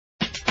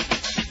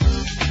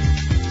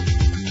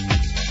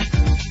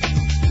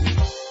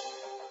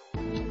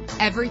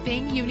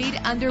Everything you need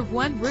under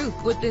one roof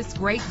with this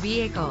great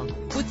vehicle.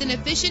 With an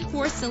efficient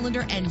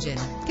 4-cylinder engine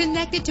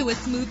connected to a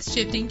smooth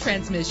shifting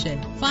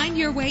transmission, find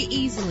your way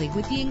easily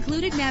with the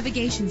included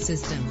navigation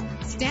system.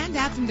 Stand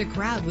out from the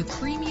crowd with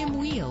premium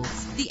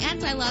wheels. The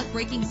anti-lock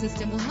braking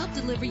system will help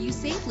deliver you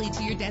safely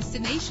to your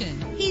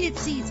destination. Heated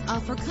seats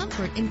offer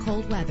comfort in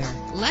cold weather.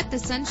 Let the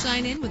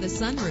sunshine in with a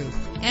sunroof.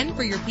 And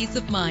for your peace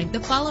of mind, the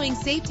following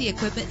safety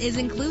equipment is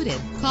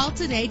included. Call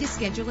today to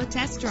schedule a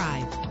test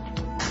drive.